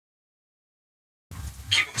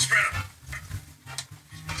Spread them.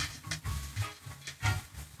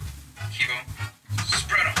 Keep them.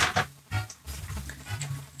 Spread them.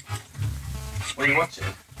 What are you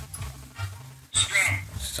watching? Spread them.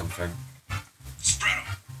 Something. Spread them.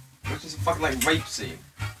 Which is a fucking like rape scene.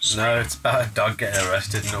 No, it's about a dog getting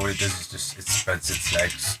arrested and all it does is just it spreads its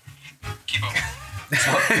legs. Keep them.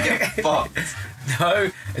 Get fucked.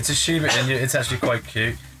 No, it's a human and it's actually quite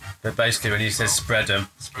cute. But basically when he says spread them,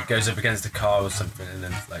 it goes up against a car or something and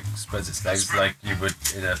then like spreads its legs like you would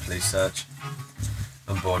in a police search.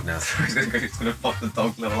 I'm bored now. He's gonna fuck the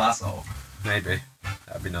dog's little asshole. Maybe.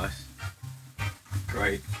 That'd be nice.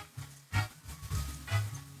 Great.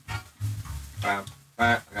 Wow.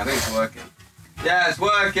 Right, I think it's working. Yeah, it's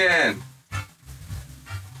working!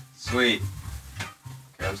 Sweet.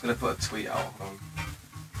 Okay, I'm just gonna put a tweet out. Hold on.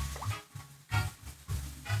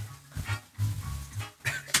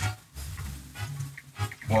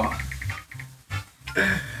 What?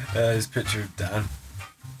 This picture of Dan.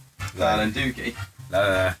 Dan and Dookie?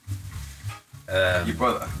 No. Your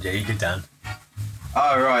brother? Yeah, you get Dan.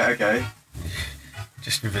 Oh, right, okay.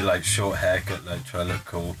 Just with a like short haircut, like try to look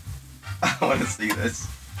cool. I wanna see this.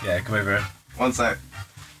 Yeah, come over here. One sec.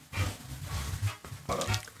 Hold on.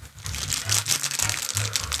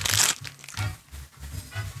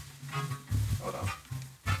 Hold on.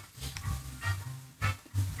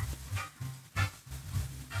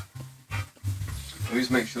 Let me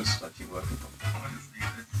just make sure it's actually working properly. I want to see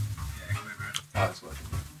this. Yeah, come over here. Oh, it's working.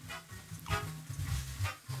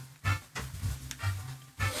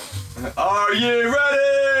 Are you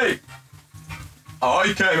ready?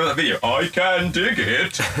 I came with that video. I can dig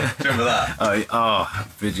it. Do you remember that? Oh,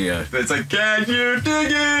 video. But it's like, can you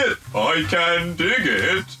dig it? I can dig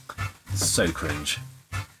it. So cringe.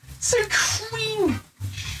 So cringe.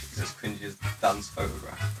 It's as cringy as Dan's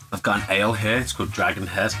photograph. I've got an ale here, it's called Dragon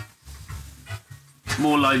Head.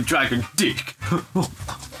 More like Dragon Dick. I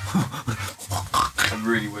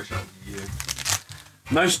really wish I was you.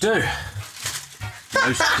 Most do.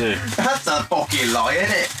 Most do. That's a fucking lie,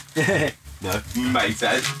 isn't it? No.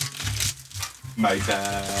 Mated. Mated.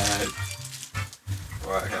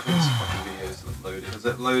 Right, okay, I think this fucking video is loaded. Is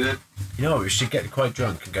it loaded? You know what, we should get quite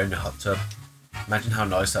drunk and go in the hot tub. Imagine how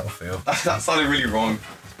nice that will feel. That sounded really wrong.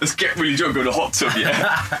 Let's get really drunk, go to the hot tub,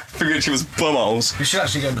 yeah? Figured she was bumholes. We should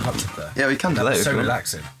actually go in the hot tub there. Yeah, we can do That'd that. be so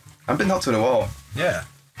relaxing. I've been hot tub in a while. Yeah.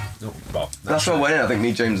 No, well, That's why I went in. I think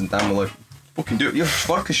me, James, and Dan were like, fucking do it. You have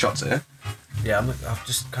vodka shots here. Yeah, I've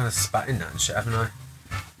just kind of spat in that and shit, haven't I?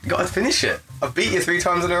 You gotta finish it. I've beat you 3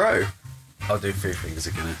 times in a row. I'll do 3 fingers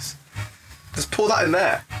of Guinness. Just pour that in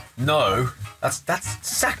there. No, that's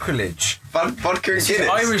sacrilege. Vodka and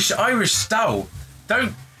Guinness. Irish stout.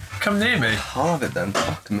 Don't come near me. I'll have it then.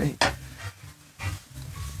 Fuck me.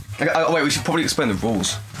 Okay, oh, wait, we should probably explain the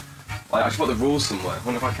rules. Like, I should put the rules somewhere. I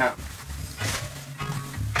wonder if I can.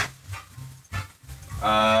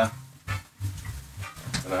 I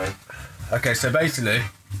don't know. Okay, so basically,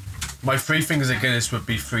 my 3 fingers of Guinness would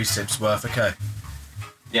be 3 sips worth, okay?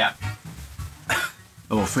 Yeah.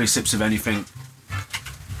 Or 3 sips of anything.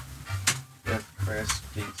 If Chris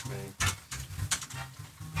beats me.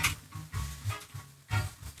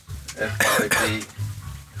 If I beat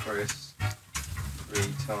Chris 3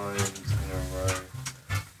 times in a row.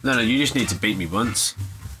 No, you just need to beat me once.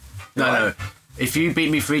 No. If you beat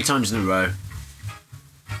me 3 times in a row,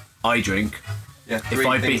 I drink. Yeah, If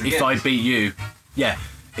I beat you, yeah.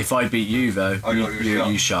 If I beat you though,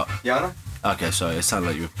 you shot. Yeah, I know. Okay, sorry, it sounded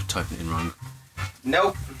like you were typing it in wrong.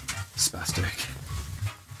 Nope. Spastic.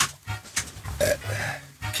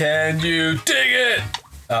 Can you dig it?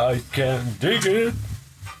 I can dig it.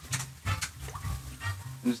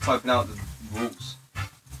 I'm just typing out the rules.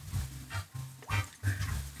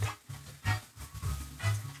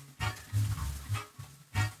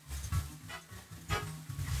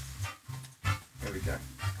 There we go.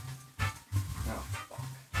 Oh, fuck.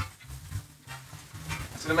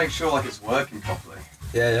 Just gonna make sure like it's working properly.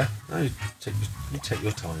 Yeah. No, you take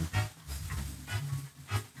your time.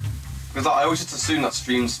 Because I always just assume that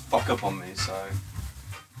streams fuck up on me, so...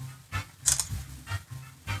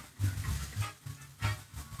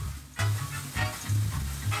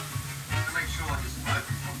 Make sure like it's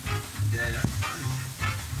working properly. Yeah.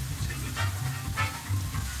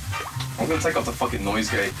 I'm gonna take off the fucking noise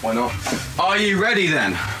gate, why not? Are you ready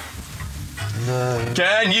then? No.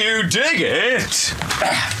 Can you dig it?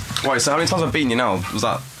 Wait, so how many times I've beaten you now? Was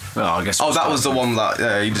that... Well, I guess. Oh, that was the one that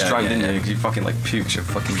you just drank, didn't you? Yeah. Because you fucking like puked your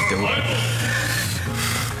fucking dildo.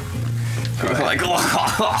 Like,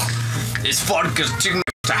 This vodka's too much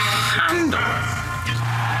to handle.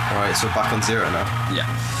 alright, so we're back on 0 now. Yeah.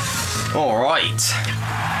 Alright.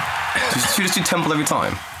 Should we just do temple every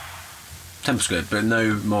time? Temple's good, but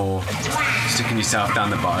no more sticking yourself down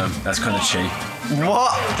the bottom. That's kind of cheap.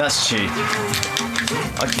 What? That's cheap.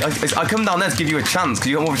 I come down there to give you a chance, because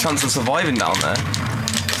you got more of a chance of surviving down there.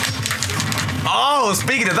 Oh,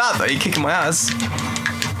 speaking of that though, you're kicking my ass.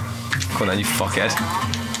 Come on then, you fuckhead.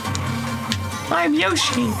 I'm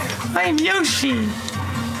Yoshi. I'm Yoshi.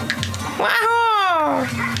 Wow!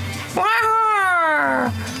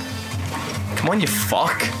 Wow! Come on, you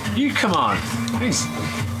fuck. You come on. Please.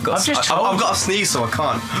 I've got a sneeze, so I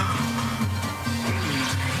can't.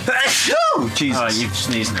 Oh, Jesus. Oh, you've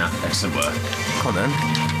sneezed now. Excellent work. Come on then.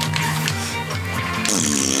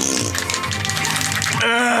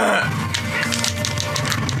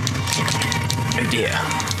 Oh dear.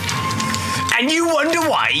 And you wonder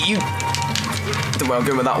why you... The way I'm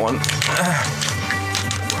going with that one.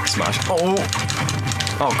 Smash. Oh.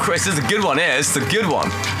 Oh, Chris, this is a good one here. This is a good one.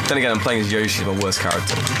 Then again, I'm playing as Yoshi, my worst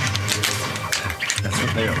character. That's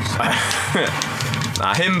what they are.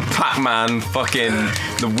 Nah, him, Pac-Man, fucking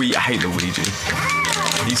the Wii. I hate Luigi.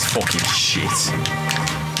 He's fucking shit.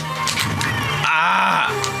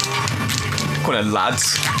 Ah! Come on,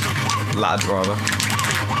 lads. Lad, rather.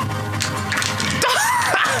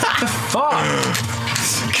 Fuck!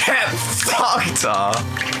 Get fucked,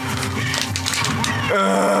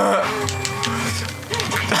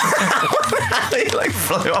 He like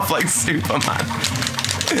flew off like Superman.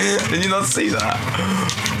 Did you not see that?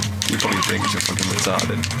 You probably think you're fucking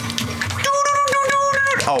retarded.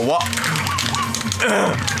 Oh, what?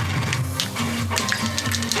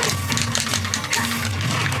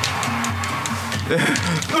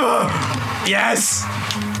 Yes!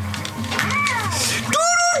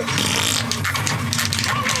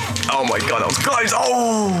 Oh my god, that was close!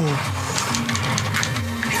 Oh!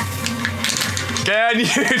 Can you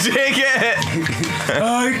dig it?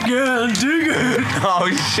 I can't dig it! Oh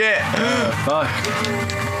shit! Fuck.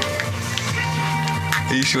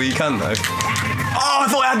 Are you sure you can though? Oh, I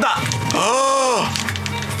thought I had that! Oh!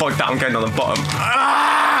 Fuck that, I'm going down the bottom.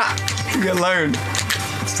 Ah! Leave me alone.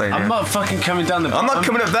 I'm not fucking coming down the bottom. I'm not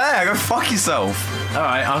coming up there, go fuck yourself.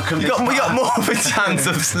 Alright, I'll come We got more of a chance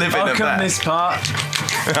of slipping I'll up come there. this part.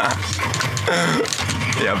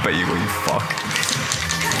 Yeah, I bet you will, you fuck.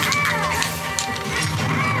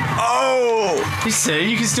 Oh! You see,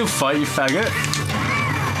 you can still fight, you faggot.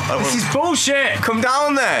 This is bullshit! Come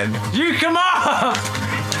down then! You come up!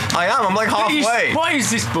 I am, I'm like halfway. What is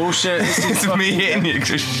this bullshit? This is It's me hitting you,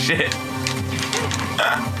 just shit.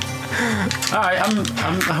 Alright,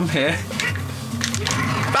 I'm here.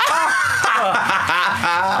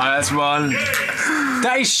 Alright, that's one.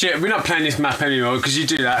 That is shit. We're not playing this map anymore because you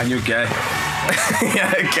do that and you're gay.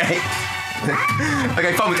 Yeah, okay.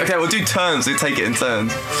 Okay, fine. Okay, we'll do turns. We'll take it in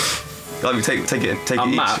turns. Like we take it On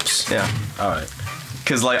each. maps? Yeah. Alright.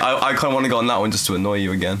 Because like I kind of want to go on that one just to annoy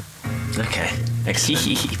you again. Okay.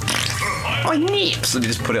 My nips. Let me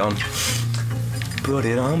just put it on. Put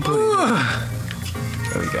it on. Put it on.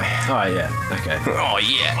 There we go. Alright, yeah. Okay. Oh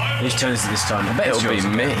yeah. Whose turn is it this time? I bet It'll be yours.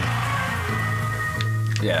 me.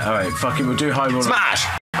 Yeah, alright. Fuck it. We'll do high roll. Smash.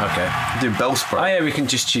 Okay. Do bell spray. Oh yeah, we can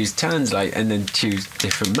just choose turns like and then choose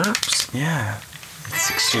different maps. Yeah. It's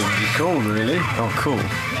extremely cool, really. Oh cool.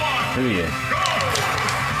 Who are you?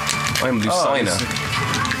 I'm Lucina.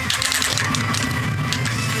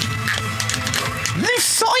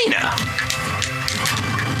 Lucina.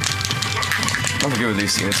 I'm gonna go with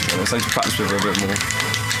Lucina to be honest. I need to practice with her a bit more.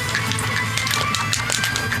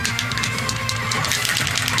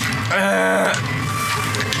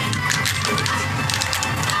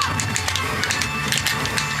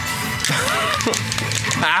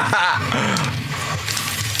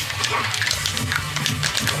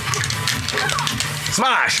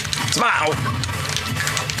 Smash! Smash!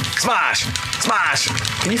 Smash! Smash!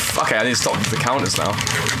 Can you? Okay, I need to stop the counters now.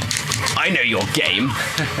 I know your game.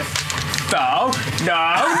 No!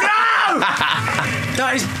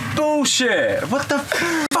 That is bullshit! What the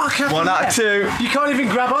fuck happened? 1 out of 2. You can't even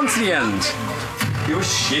grab onto the end. You're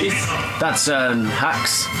shit. That's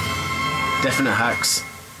hacks. Definite hacks.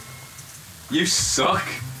 You suck.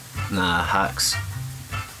 Nah, hacks.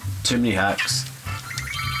 Too many hacks.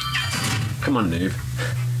 Come on, noob.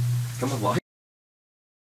 Come on, what?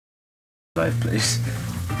 Live, please.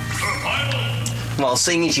 Well,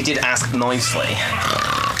 seeing as you did ask nicely.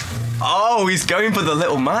 Oh, he's going for the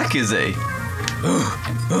little Mac, is he?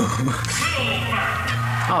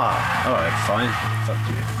 Ah, alright, fine. Fuck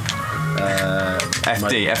you.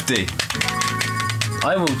 FD.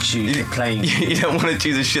 I will choose the plane. You don't want to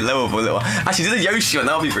choose a shit level for a little one. Actually, do the Yoshi one,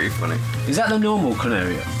 that'll be pretty funny. Is that the normal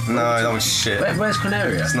Canaria? No, that was shit. Where's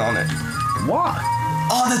Canaria? It's not on it. What?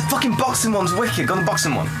 Oh, the fucking boxing one's wicked. Go on the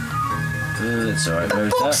boxing one. It's alright, The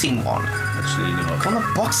Rosa. boxing one. Actually, you know what? Come on,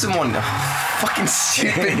 the boxing one. Fucking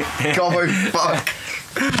stupid gobbo fuck.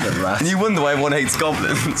 The rat. And you wonder why everyone hates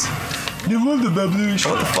goblins. You wonder, babush.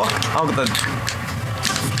 What the fuck? Oh, the...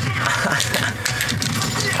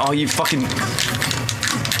 oh, you fucking...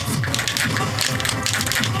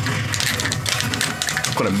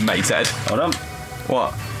 Got a mate, Ed. Hold on.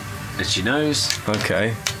 What? Itchy nose.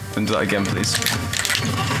 Okay. Then do that again, please.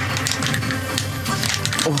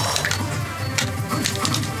 Oh.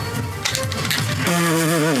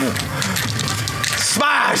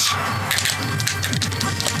 Smash!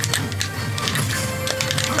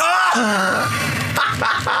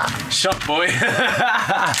 Shot, boy.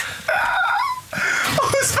 I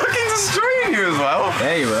was fucking destroying you as well.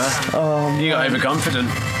 There you were. You got overconfident.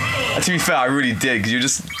 To be fair, I really did,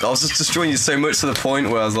 because I was just destroying you so much to the point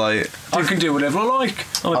where I was like... I can do whatever I like.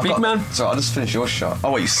 I'm a big man. Sorry, I just finished your shot.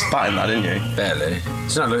 Oh, wait, you spat in that, didn't you? Barely.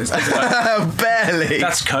 It's not it's nothing like, Barely.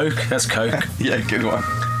 that's Coke. That's Coke. Yeah, good one.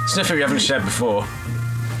 It's nothing we haven't shared before.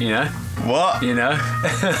 You know? What? You know?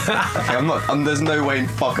 I'm not... there's no way in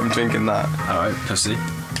fuck I'm drinking that. Alright, pussy.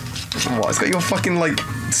 What? It's got your fucking, like,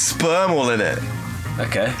 sperm all in it.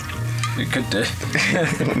 Okay. You could do.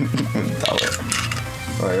 Damn it.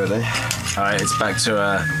 Alright, ready? Alright, it's back to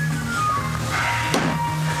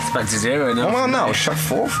it's back to 0 now. Oh, well, no, shot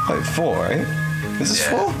 4? Like 4, right? Is this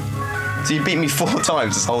 4? So you beat me 4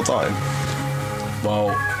 times this whole time?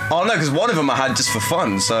 Well... Oh, no, because one of them I had just for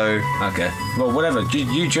fun, so... Okay. Well, whatever.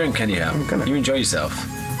 You drink anyhow. I'm gonna. You enjoy yourself.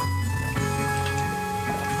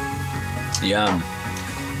 Yum.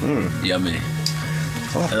 Yummy.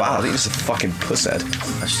 Oh, bad. I think it's a fucking pusshead.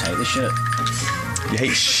 I just hate this shit. You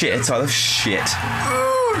hate shit? I love shit.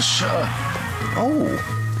 Oh, shut up. Oh,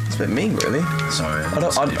 it's a bit mean, really. Sorry. Do you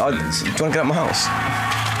want to get out of my house?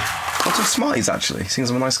 What's with Smarties, actually? Seems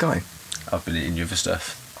I'm a nice guy. I've been eating you for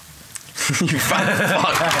stuff. You fat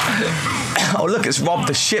fuck. Oh, look, it's Rob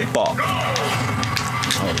the shit bot.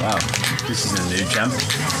 Oh, wow. This is a new champ.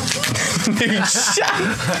 New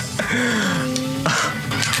champ.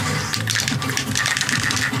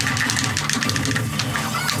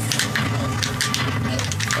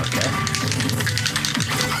 Okay.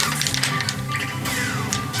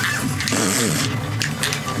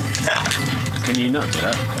 Can you not do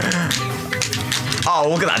that? Oh,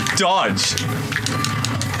 look at that dodge.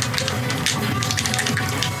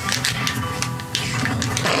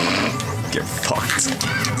 Get fucked.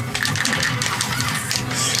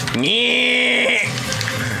 Yeah.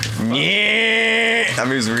 That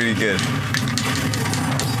move's really good.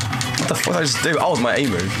 What the fuck did I just do? Oh, it was my A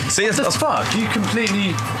move. See, What the that's fuck? You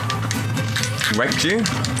completely... wrecked you.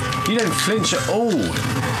 You don't flinch at all.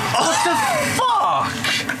 What the fuck?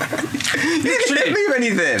 You didn't move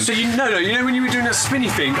anything. So you know when you were doing that spinny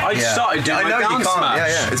thing, I started doing I my know down you can't. smash.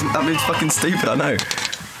 Yeah. That move's fucking stupid. I know.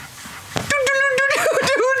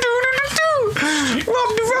 Rob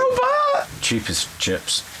the robot. Cheap as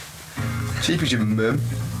chips. Cheap as your mum.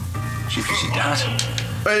 Cheap as your dad.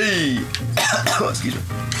 Hey. Excuse me.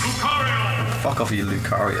 Fuck off, you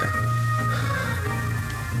Lucario.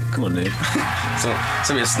 Come on, dude.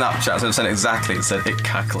 Send me a Snapchat. So I sent it exactly. It said it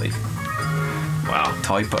cackly. Wow.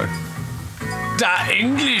 Typo. That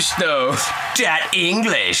English though. That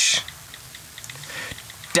English.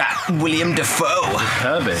 That William Dafoe.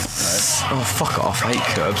 Kirby. Oh, fuck off. I hate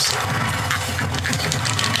curbs.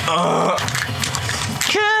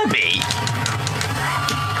 Kirby.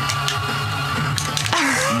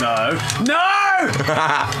 No. No!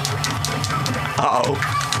 Oh.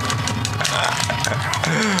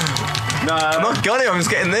 No. I'm not gunning. I'm just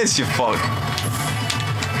getting this, you fuck.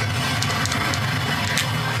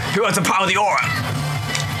 Who has the power of the aura?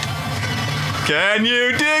 Can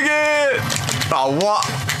you dig it? Oh, what?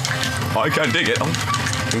 I can't dig it. Oh.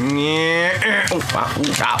 Yeah.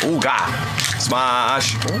 Oh, God.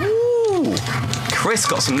 Smash. Ooh. Chris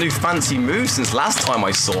got some new fancy moves since last time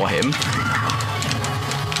I saw him.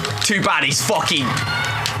 Too bad he's fucking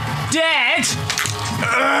dead.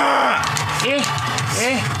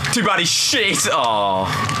 Too bad he's shit. Oh.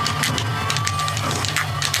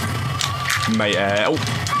 Mate, oh.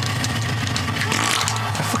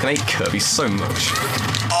 I fucking hate Kirby so much.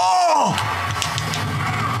 Oh!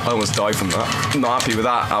 I almost died from that. I'm not happy with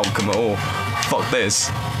that outcome at all. Fuck this.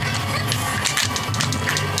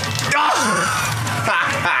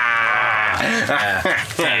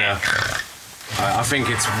 Fair enough. I think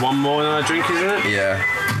it's one more than I drink, isn't it? Yeah.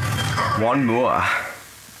 One more.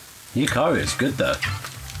 Lucario's good though.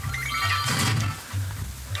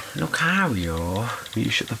 Lucario. You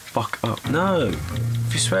shut the fuck up. No.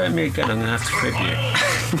 If you swear at me again, I'm gonna have to quip you.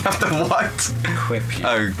 You have to what? Quip you.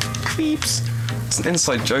 Oh, creeps. It's an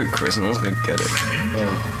inside joke, Chris, and I was going to get it.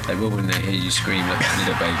 Well, they will when they hear you scream like a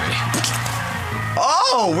little baby.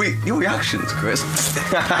 Oh, wait, your reactions, Chris.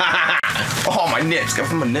 Oh, my nips. Go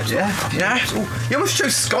for my nips. Yeah. Ooh, you almost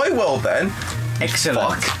chose Skyworld then.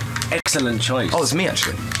 Excellent. Fuck. Excellent choice. Oh, it's me,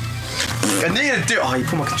 actually. I need to do it. Oh, you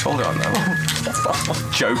put my controller on now.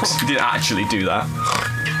 Jokes. You didn't actually do that.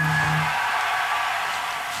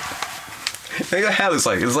 What the hell it's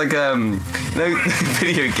like? It's like,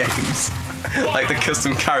 video games. Like the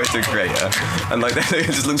custom character creator. And like, it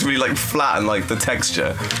just looks really like flat and like the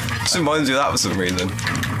texture. Just reminds me of that for some reason.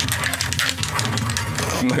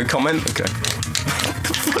 No comment? Okay.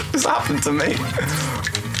 What has happened to me?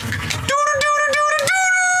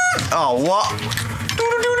 Oh, what?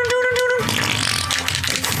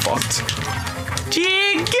 Fucked.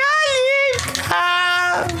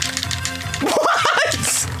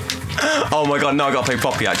 What? Oh my god, no, I gotta play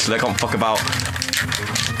Poppy actually. I can't fuck about.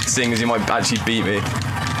 Seeing as you might actually beat me.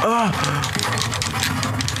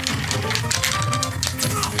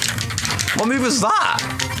 What move was that?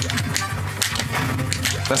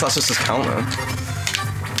 Guess that's just his counter.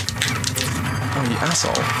 Oh, you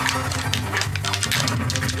asshole.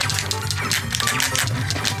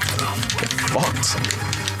 Get fucked.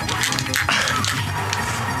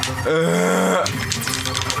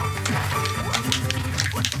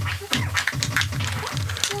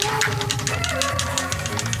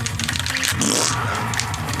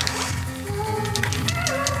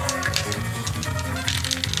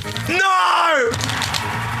 No!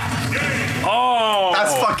 Oh!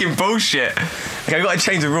 That's fucking bullshit. Okay, I've got to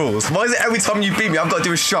change the rules. Why is it every time you beat me, I've got to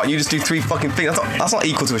do a shot and you just do 3 fucking things? That's not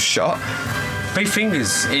equal to a shot. 3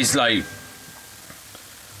 fingers is like...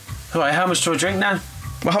 Alright, how much do I drink now?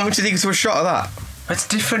 Well, how much is equal to a shot of that? That's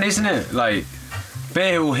different, isn't it? Like,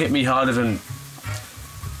 beer will hit me harder than...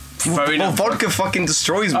 Well, vodka fucking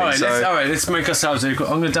destroys me, Alright, let's make ourselves equal.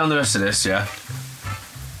 I'm going to down the rest of this, yeah?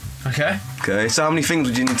 Okay. Okay, so how many things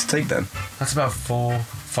would you need to take then? That's about 4,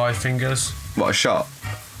 5 fingers. What, a shot?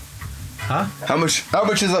 Huh? How much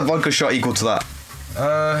is that vodka shot equal to that?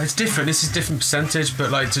 It's different. This is different percentage,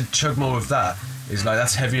 but like to chug more of that is like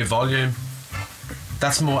that's heavier volume.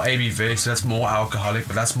 That's more ABV, so that's more alcoholic,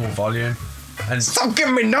 but that's more volume. And stop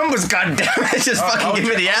giving me numbers, goddammit! Just fucking give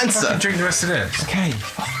me the answer. I'll drink the rest of this. Okay,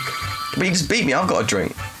 fuck. But you just beat me. I've got a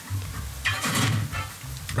drink.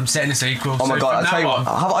 I'm setting this equal. Oh my god! I'll tell you what. On,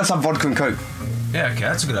 how about I just have vodka and coke? Yeah, okay,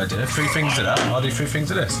 that's a good idea. 3 things of that. I'll do 3 things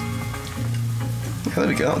of this. Yeah, there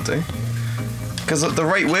we go. That'll do. Because at the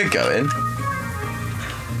rate we're going,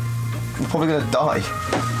 we're probably gonna die.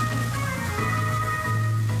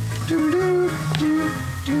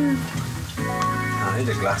 I need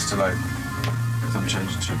a glass to like. I'm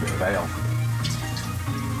changing to a bit of ale.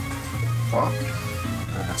 What?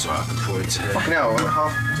 That's alright. I can pour it to here. Fucking hell!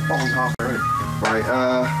 Bottle's half there. Right.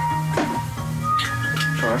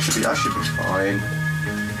 That should be fine.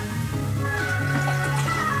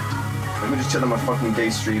 Let me just check that my fucking gay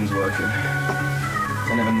stream's working.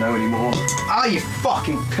 I never know anymore. Ah, you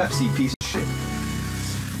fucking Pepsi piece of shit.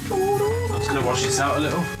 I'm just gonna wash this out a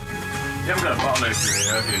little. You haven't got a bottle opener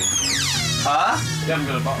here, have you? Huh? You haven't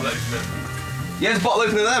got a bottle opener. Yeah, there's a bottle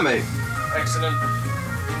opener there, mate. Excellent.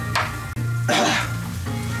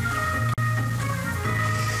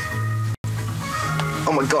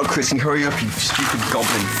 Oh my god, Chris, can you hurry up, you stupid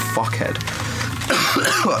goblin fuckhead.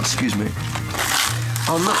 Oh, excuse me.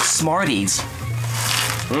 Oh, look, Smarties.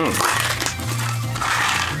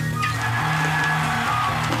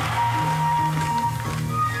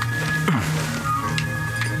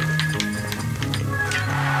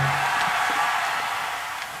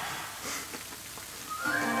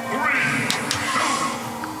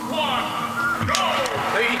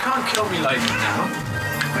 You can't kill me like now.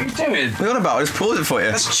 What are you doing? What are you on about? I just pulled it for you.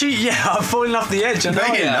 That's cheat, yeah. I'm falling off the edge. I know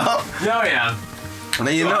No, you're not. Yeah, I am. No,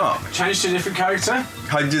 you're not. Change to a different character?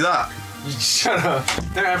 How'd you do that? You shut up.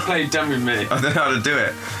 Don't ever play dumb with me. I don't know how to do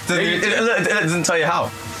it. It doesn't tell you how.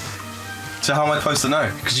 So how am I supposed to know?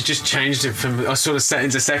 Because you just changed it from sort of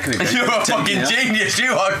settings a second ago. You're a fucking genius,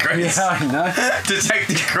 you are, Chris. Yeah, I know.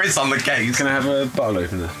 Detective Chris on the case. Can I have a bottle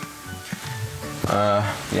opener?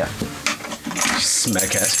 Yeah.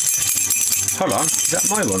 Smeghead. Hold on. Is that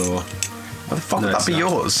my one or? Why the fuck No, would that it's be not.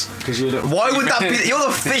 yours? Because you're the... Why would that be? You're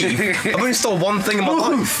the thief. I've only stole one thing in my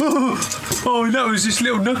life. Oh, that was this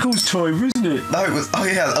little Knuckles toy, wasn't it? No, it was. Oh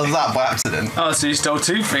yeah, it was that by accident. Oh, so you stole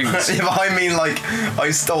 2 things. Yeah, but I mean, like,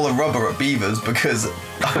 I stole a rubber at Beaver's because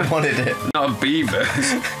I wanted it. Not a beaver.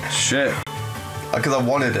 Shit. Because I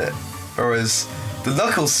wanted it. Whereas the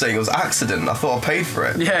Knuckles thing was accident. I thought I paid for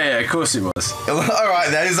it. Yeah, of course it was.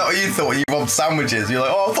 Alright then, is that what you thought when you robbed sandwiches? You're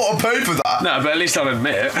like, oh, I thought I paid for that. No, but at least I'll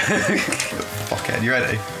admit it. Fuckhead. again. You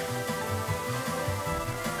ready?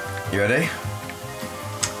 You ready?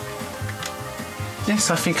 Yes,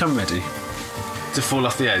 I think I'm ready to fall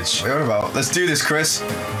off the edge. What are you on about? Let's do this, Chris.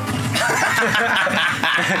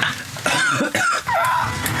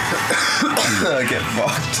 Get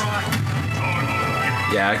fucked.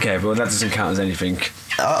 Yeah, okay, but that doesn't count as anything.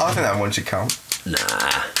 I think that one should count. Nah,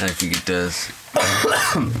 I don't think it does.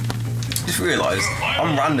 Just realised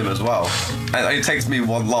I'm random as well, and it takes me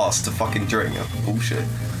one last to fucking drink. Bullshit.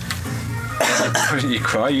 You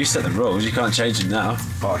cry, you set the rules, you can't change them now.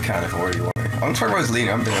 But I can if I really want to. I'm trying Rosalina,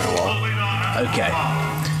 I haven't been in a while. Okay,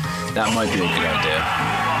 that might be a good idea.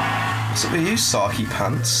 What's up with you, Saki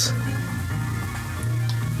Pants?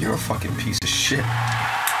 You're a fucking piece of shit.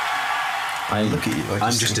 I Look at you.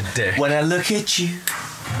 I'm just a dick. When I look at you.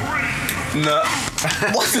 No.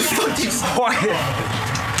 What the fuck did you say?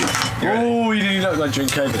 Oh, you didn't look like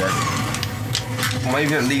drink over there. Well, maybe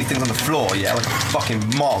you don't leave things on the floor, yeah, like a fucking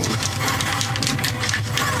mong.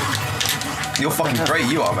 You're fucking great,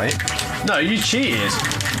 you are, mate. No, you cheated.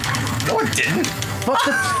 No, I didn't. What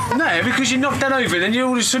the? No, because you knocked that over, then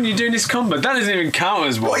all of a sudden you're doing this combo. That doesn't even count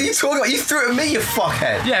as one. What are you talking about? You threw it at me, you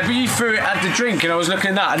fuckhead. Yeah, but you threw it at the drink and I was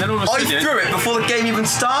looking at that, and then all of a I sudden... threw it before the game even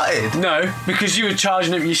started. No, because you were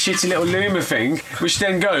charging up your shitty little Luma thing, which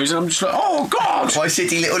then goes, and I'm just like, oh, God! My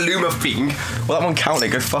shitty little Luma thing. Well, that one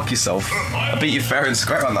counted. Go fuck yourself. I beat you fair and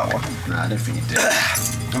square on that one. Nah, I don't think you did.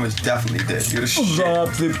 I most definitely did. You're just shit.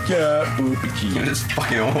 You're just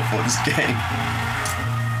fucking awful at this game.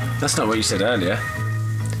 That's not what you said earlier.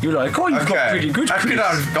 You were like, oh, you've got pretty good I quiz.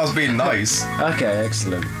 I was being nice. Okay,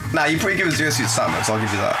 excellent. Nah, you pretty good with zero suit Sandmax, I'll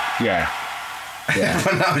give you that. Yeah. Yeah.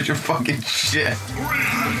 But now you're fucking shit.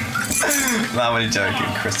 Nah, I'm only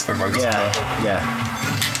joking, Christopher Rose. Yeah.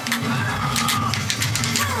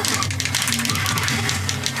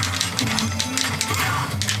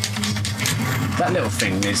 That little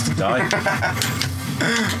thing needs to die.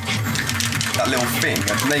 That little thing,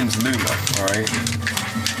 her name's Luma, alright?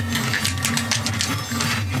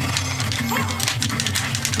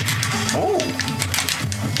 Oh!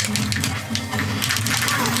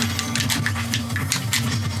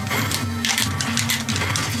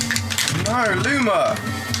 No, Luma!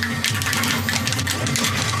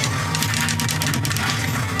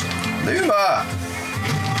 Luma!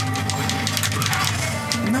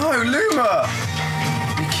 No, Luma!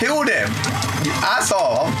 You killed him! You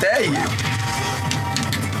asshole! How dare you!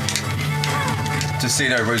 Just so you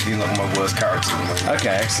know, Rosalie's like one of my worst characters at the moment.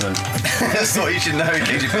 Okay, excellent. That's what you should know in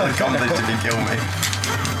case you feel accomplished if you kill me.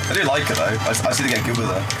 I do like her though. I seem to get good with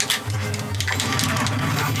her.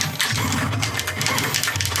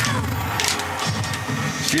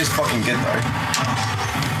 She is fucking good though.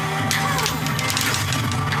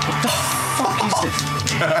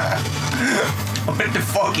 What the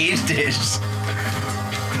fuck is this?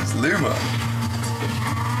 It's Luma.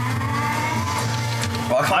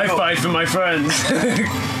 Well, High five for my friends.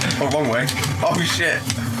 Oh, wrong way. Oh shit.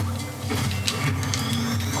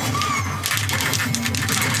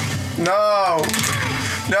 No!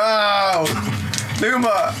 No!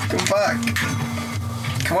 Luma! Come back!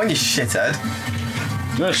 Come on, you shithead.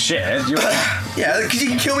 You're a shithead. You're Yeah, because you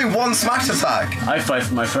can kill me one smash attack. High five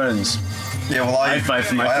for my friends. Yeah, well, High five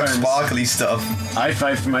for my I friends. have sparkly stuff. High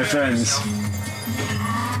five for my friends.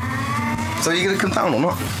 So are you going to come down or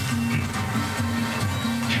not?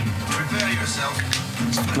 Prepare yourself.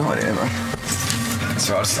 No idea, man.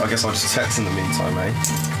 So I guess I'll just text in the meantime, eh?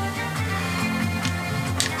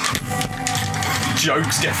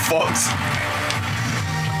 Jokes get fucked.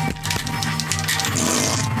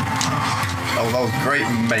 Oh, that was great,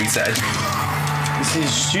 mate Ed. This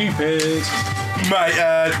is stupid. Mate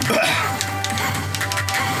Ed.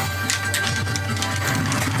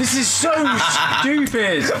 This is so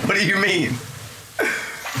stupid. What do you mean?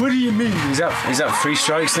 What do you mean? Is that 3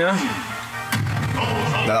 strikes now?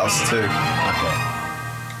 No, that was 2. Okay.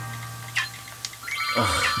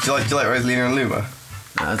 Do you like Rosalina and Luma?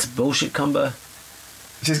 That's a bullshit combo.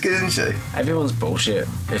 She's good, isn't she? Everyone's bullshit.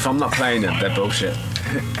 If I'm not playing them, they're bullshit.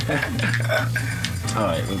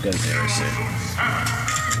 Alright, we'll go 0 soon.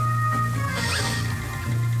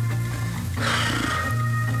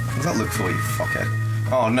 What does that look for, you fuckhead?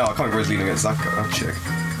 Oh no, I can't go Rosalina against that guy. That chick.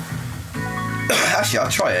 Actually,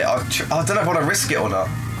 I'll try it. I don't know if I want to risk it or not.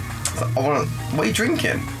 What are you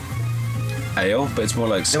drinking? Ale, but it's more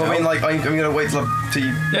like No, I mean, like, I'm going to wait till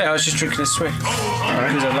you... Yeah, I was just drinking a swig.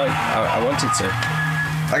 Because I wanted to.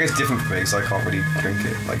 I guess different for me, so I can't really drink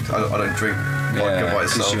it. Like, I don't drink vodka by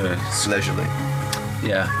 'cause itself you're leisurely.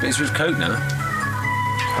 Yeah, but it's with Coke now.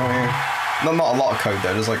 Oh, yeah. Not a lot of code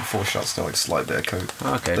though. There's like 4 shots still, like slight bit of code.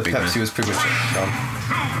 Okay, The big Pepsi man. was pretty much done.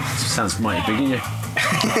 Sounds mighty big, in you.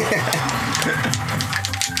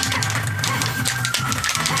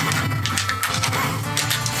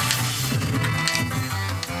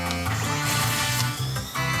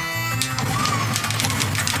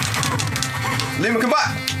 Luma, come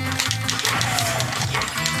back!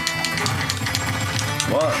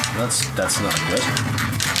 What? That's not good.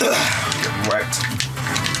 Get wrecked.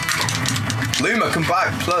 Luma, come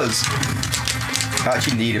back, plus. I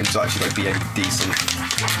actually need him to actually like be any decent.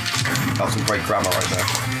 That's some great grammar right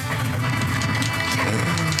there.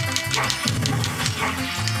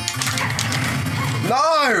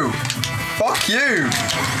 No! Fuck you!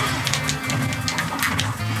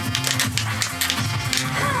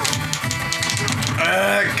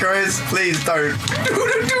 Chris, please don't.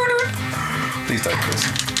 Please don't,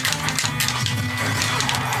 Chris.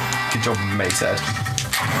 Good job, mate, Ed.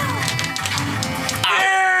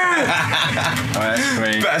 Alright,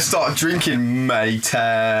 great. Better start drinking, mate,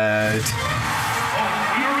 Ed.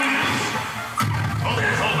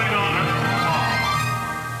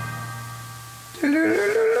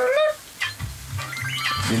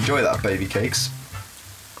 You enjoy that, baby cakes?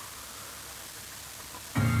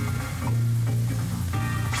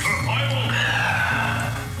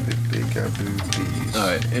 Bigger boobies.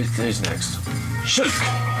 Alright, who's next? Shulk!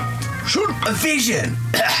 Shulk! A vision!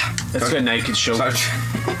 Let's go naked, Shulk.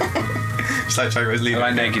 Just like trying to I leave.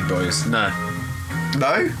 like naked boys. No.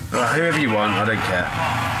 No? Whoever you want, I don't care.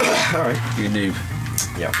 Alright. You noob.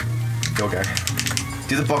 Yeah. You'll go.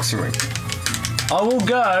 Do the boxing ring. I will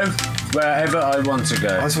go wherever I want to Oh,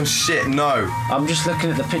 go. this one's shit. No. I'm just looking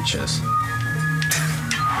at the pictures.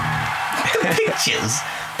 Pictures?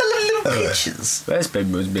 The little pictures. Where's Big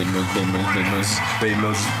Moose, Big Moose, Big Moose, Big Moose? Baby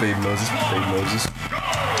Moses, baby Moses, baby Moses.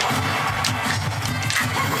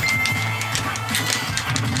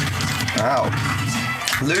 Ow.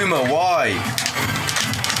 Luma, why?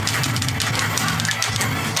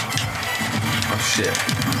 Oh shit.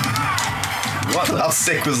 What? How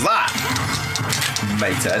sick was that?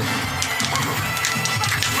 Mate Ed.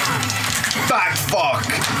 Back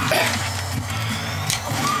fuck!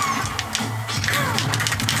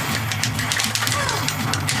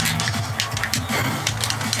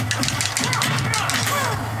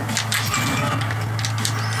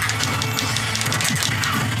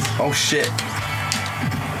 Oh shit.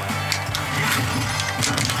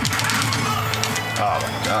 Oh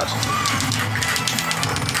my god.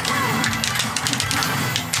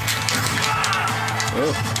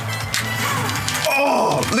 Oh.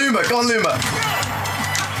 Oh! Luma, go on Luma!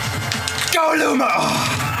 Go Luma!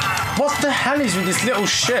 Oh, What the hell is with this little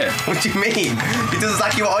shit? what do you mean? He does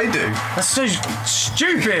exactly what I do. That's so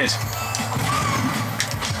stupid.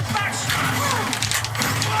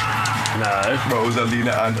 No.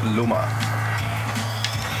 Rosalina and Luma.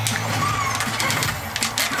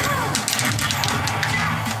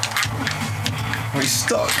 Oh, he's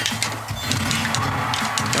stuck.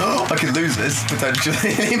 Oh, I could lose this, potentially.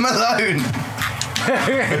 Leave him alone.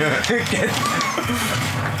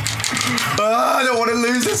 I don't want to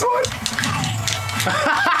lose this one.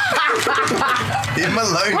 Leave him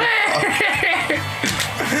alone.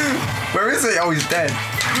 Where is he? Oh, he's dead.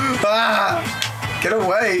 Ah, get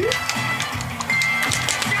away.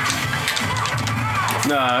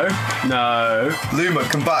 No. No. Luma,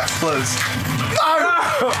 come back, close.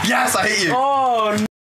 No! Yes, I hit you. Oh,